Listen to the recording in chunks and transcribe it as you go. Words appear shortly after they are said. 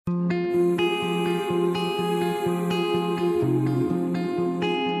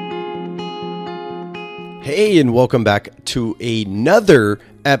Hey, and welcome back to another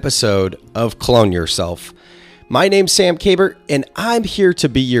episode of Clone Yourself. My name's Sam Caber, and I'm here to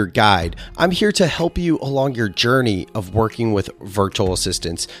be your guide. I'm here to help you along your journey of working with virtual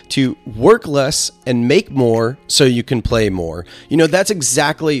assistants to work less and make more so you can play more. You know, that's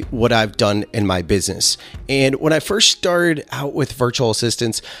exactly what I've done in my business. And when I first started out with virtual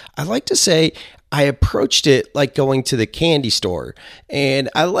assistants, I like to say I approached it like going to the candy store. And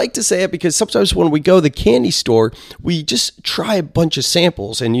I like to say it because sometimes when we go to the candy store, we just try a bunch of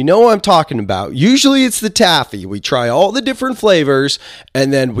samples. And you know what I'm talking about. Usually it's the taffy. We try all the different flavors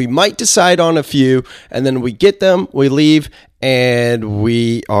and then we might decide on a few and then we get them, we leave, and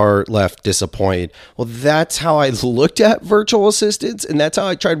we are left disappointed. Well, that's how I looked at virtual assistants, and that's how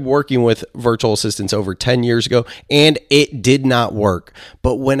I tried working with virtual assistants over 10 years ago, and it did not work.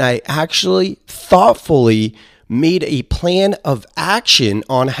 But when I actually thoughtfully made a plan of action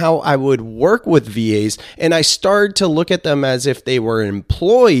on how I would work with VAs, and I started to look at them as if they were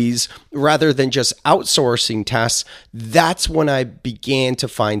employees rather than just outsourcing tasks, that's when I began to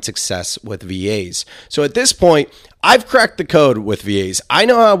find success with VAs. So at this point, I've cracked the code with VAs. I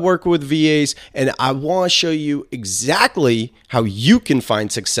know how to work with VAs, and I want to show you exactly how you can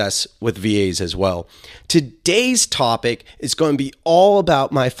find success with VAs as well. Today's topic is going to be all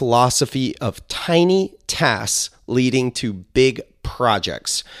about my philosophy of tiny tasks leading to big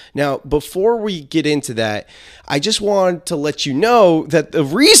projects. Now, before we get into that, I just wanted to let you know that the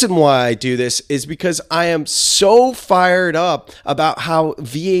reason why I do this is because I am so fired up about how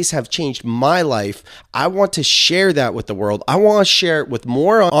VAs have changed my life. I want to share that with the world. I want to share it with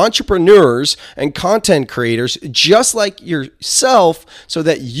more entrepreneurs and content creators just like yourself so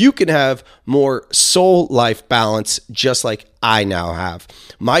that you can have more soul life balance just like I now have.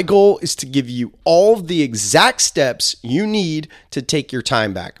 My goal is to give you all of the exact steps you need to take your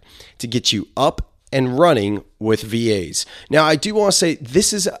time back, to get you up and running with VAs. Now, I do want to say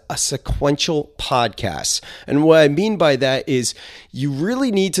this is a sequential podcast. And what I mean by that is you really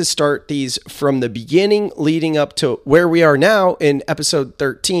need to start these from the beginning leading up to where we are now in episode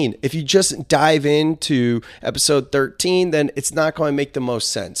 13. If you just dive into episode 13, then it's not going to make the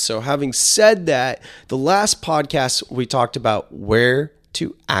most sense. So having said that, the last podcast we talked about where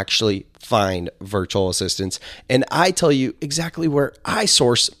to actually find virtual assistants. And I tell you exactly where I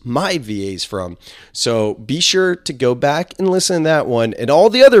source my VAs from. So be sure to go back and listen to that one and all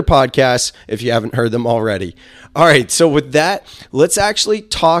the other podcasts if you haven't heard them already. All right. So with that, let's actually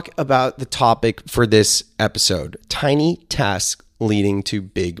talk about the topic for this episode, tiny tasks leading to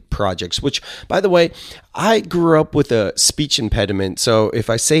big projects, which, by the way, I grew up with a speech impediment. So if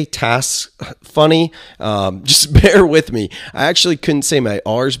I say tasks funny, just bear with me. I actually couldn't say my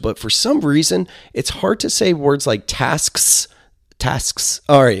R's, but for some reason, it's hard to say words like tasks.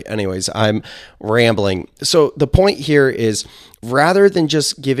 All right. Anyways, I'm rambling. So the point here is rather than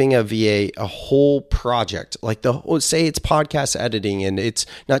just giving a VA a whole project, like say it's podcast editing, and it's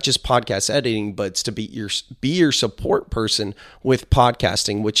not just podcast editing, but it's to be your support person with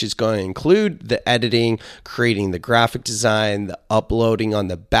podcasting, which is going to include the editing, creating the graphic design, the uploading on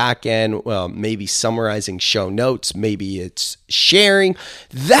the back end, maybe summarizing show notes, maybe it's sharing.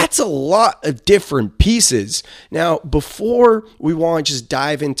 That's a lot of different pieces. Now, before we want to just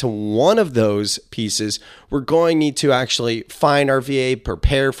dive into one of those pieces, we're going to need to actually find our VA,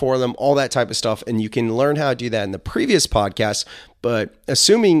 prepare for them, all that type of stuff. And you can learn how to do that in the previous podcast. But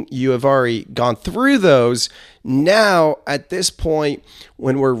assuming you have already gone through those, now at this point,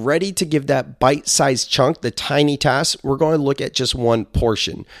 when we're ready to give that bite-sized chunk, the tiny task, we're going to look at just one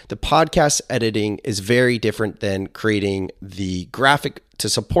portion. The podcast editing is very different than creating the graphic to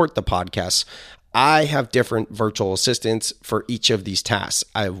support the podcast. I have different virtual assistants for each of these tasks.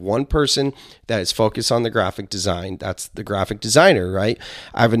 I have one person that is focused on the graphic design. That's the graphic designer, right?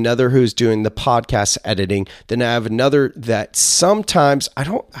 I have another who's doing the podcast editing. Then I have another that sometimes I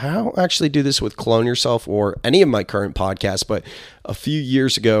don't actually do this with Clone Yourself or any of my current podcasts, but a few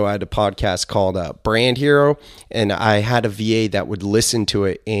years ago, I had a podcast called Brand Hero, and I had a VA that would listen to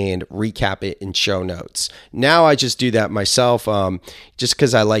it and recap it in show notes. Now I just do that myself just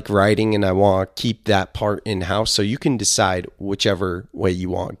because I like writing and I want to keep that part in-house. So you can decide whichever way you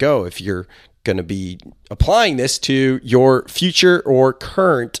want to go if you're going to be applying this to your future or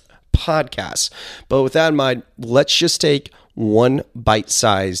current podcasts. But with that in mind, let's just take one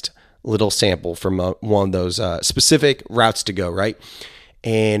bite-sized little sample from one of those specific routes to go, right?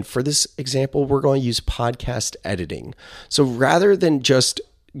 And for this example, we're going to use podcast editing. So rather than just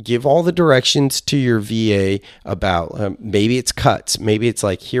give all the directions to your VA about maybe it's cuts. Maybe it's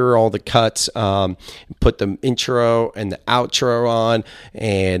like, here are all the cuts, put the intro and the outro on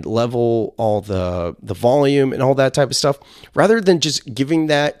and level all the volume and all that type of stuff, rather than just giving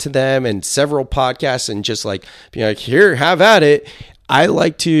that to them and several podcasts and just like being like, here, have at it. I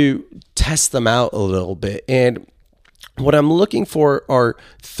like to test them out a little bit. And what I'm looking for are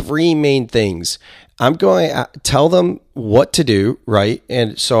three main things. I'm going to tell them what to do, right?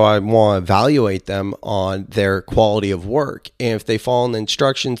 And so I want to evaluate them on their quality of work. And if they follow the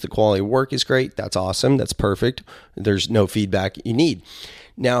instructions, the quality of work is great. That's awesome. That's perfect. There's no feedback you need.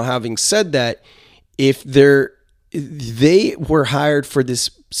 Now, having said that, if they were hired for this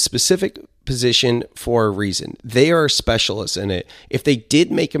specific position for a reason, they are specialists in it. If they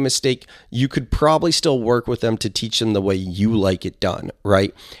did make a mistake, you could probably still work with them to teach them the way you like it done,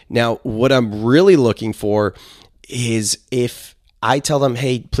 right? Now, what I'm really looking for is if I tell them,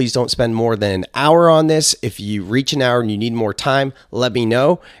 hey, please don't spend more than an hour on this. If you reach an hour and you need more time, let me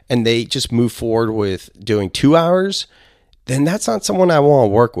know. And they just move forward with doing 2 hours, then that's not someone I want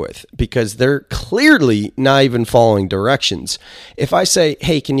to work with, because they're clearly not even following directions. If I say,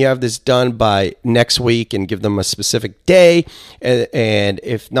 hey, can you have this done by next week, and give them a specific day, and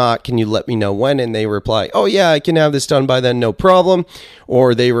if not, can you let me know when? And they reply, oh yeah, I can have this done by then, no problem.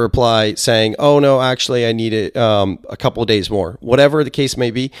 Or they reply saying, oh no, actually I need it a couple of days more. Whatever the case may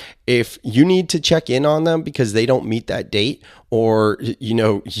be, if you need to check in on them because they don't meet that date, or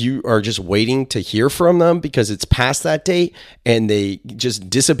you are just waiting to hear from them because it's past that date and they just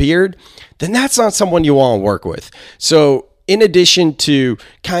disappeared, then that's not someone you want to work with. So in addition to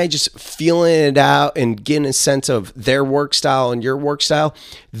kind of just feeling it out and getting a sense of their work style and your work style,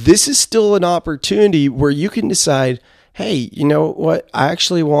 this is still an opportunity where you can decide, hey, you know what? I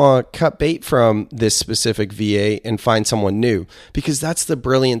actually want to cut bait from this specific VA and find someone new, because that's the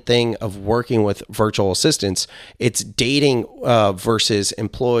brilliant thing of working with virtual assistants. It's dating versus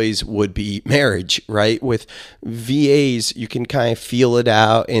employees would be marriage, right? With VAs, you can kind of feel it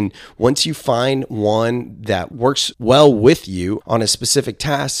out. And once you find one that works well with you on a specific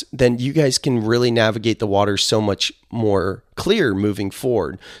task, then you guys can really navigate the water so much more clear moving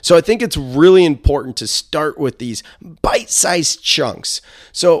forward. So I think it's really important to start with these bite-sized chunks.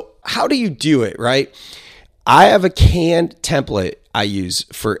 So how do you do it, right? I have a canned template I use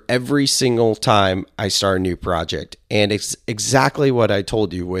for every single time I start a new project. And it's exactly what I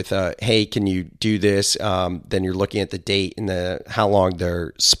told you with, hey, can you do this? Then you're looking at the date and how long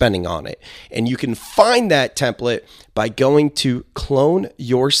they're spending on it. And you can find that template by going to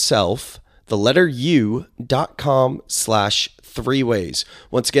cloneyourself, the letter u.com/3ways.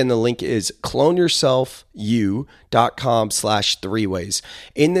 Once again, the link is cloneyourselfu.com/3ways.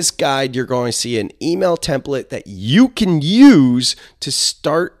 In this guide, you're going to see an email template that you can use to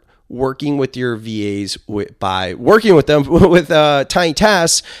start working with your VAs by working with them with tiny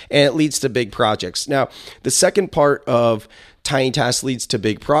tasks, and it leads to big projects. Now, the second part of tiny tasks leads to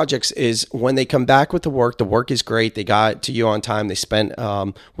big projects is when they come back with the work is great. They got it to you on time. They spent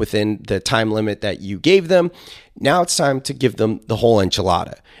within the time limit that you gave them. Now it's time to give them the whole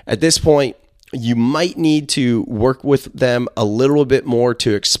enchilada. At this point, you might need to work with them a little bit more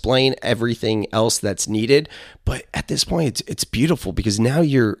to explain everything else that's needed. But at this point, it's beautiful, because now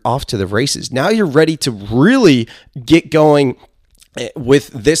you're off to the races. Now you're ready to really get going with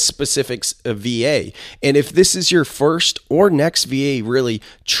this specific VA. And if this is your first or next VA, really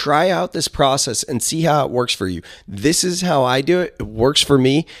try out this process and see how it works for you. This is how I do it. It works for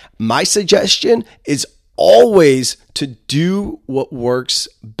me. My suggestion is always to do what works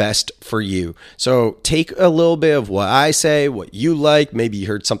best for you. So take a little bit of what I say, what you like, maybe you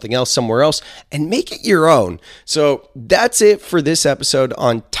heard something else somewhere else, and make it your own. So that's it for this episode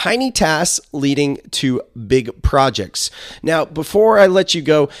on tiny tasks leading to big projects. Now, before I let you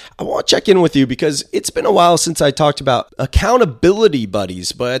go, I want to check in with you because it's been a while since I talked about accountability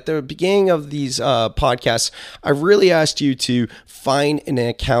buddies. But at the beginning of these podcasts, I really asked you to find an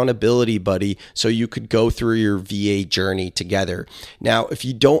accountability buddy so you could go through your VA journey together. Now, if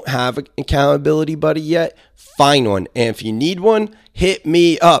you don't have an accountability buddy yet, find one. And if you need one, hit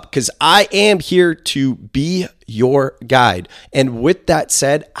me up, because I am here to be your guide. And with that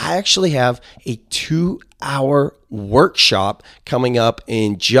said, I actually have a 2-hour workshop coming up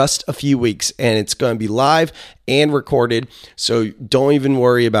in just a few weeks, and it's going to be live and recorded. So don't even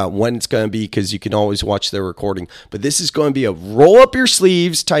worry about when it's going to be, because you can always watch the recording. But this is going to be a roll up your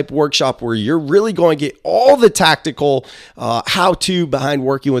sleeves type workshop where you're really going to get all the tactical how-to behind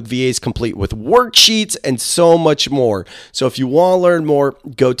working with VAs, complete with worksheets and so much more. So if you want to learn more,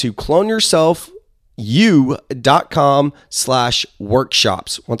 go to cloneyourself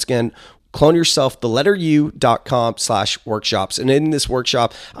cloneyourself.com/workshops. Once again, cloneyourself.com/workshops. And in this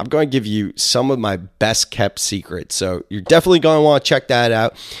workshop, I'm going to give you some of my best kept secrets. So you're definitely going to want to check that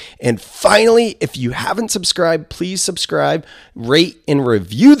out. And finally, if you haven't subscribed, please subscribe, rate, and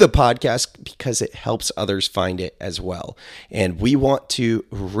review the podcast because it helps others find it as well. And we want to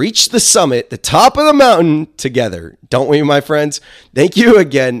reach the summit, the top of the mountain together. Don't we, my friends? Thank you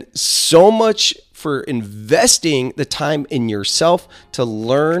again so much for investing the time in yourself to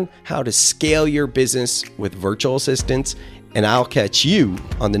learn how to scale your business with virtual assistants. And I'll catch you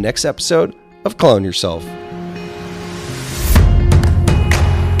on the next episode of Clone Yourself.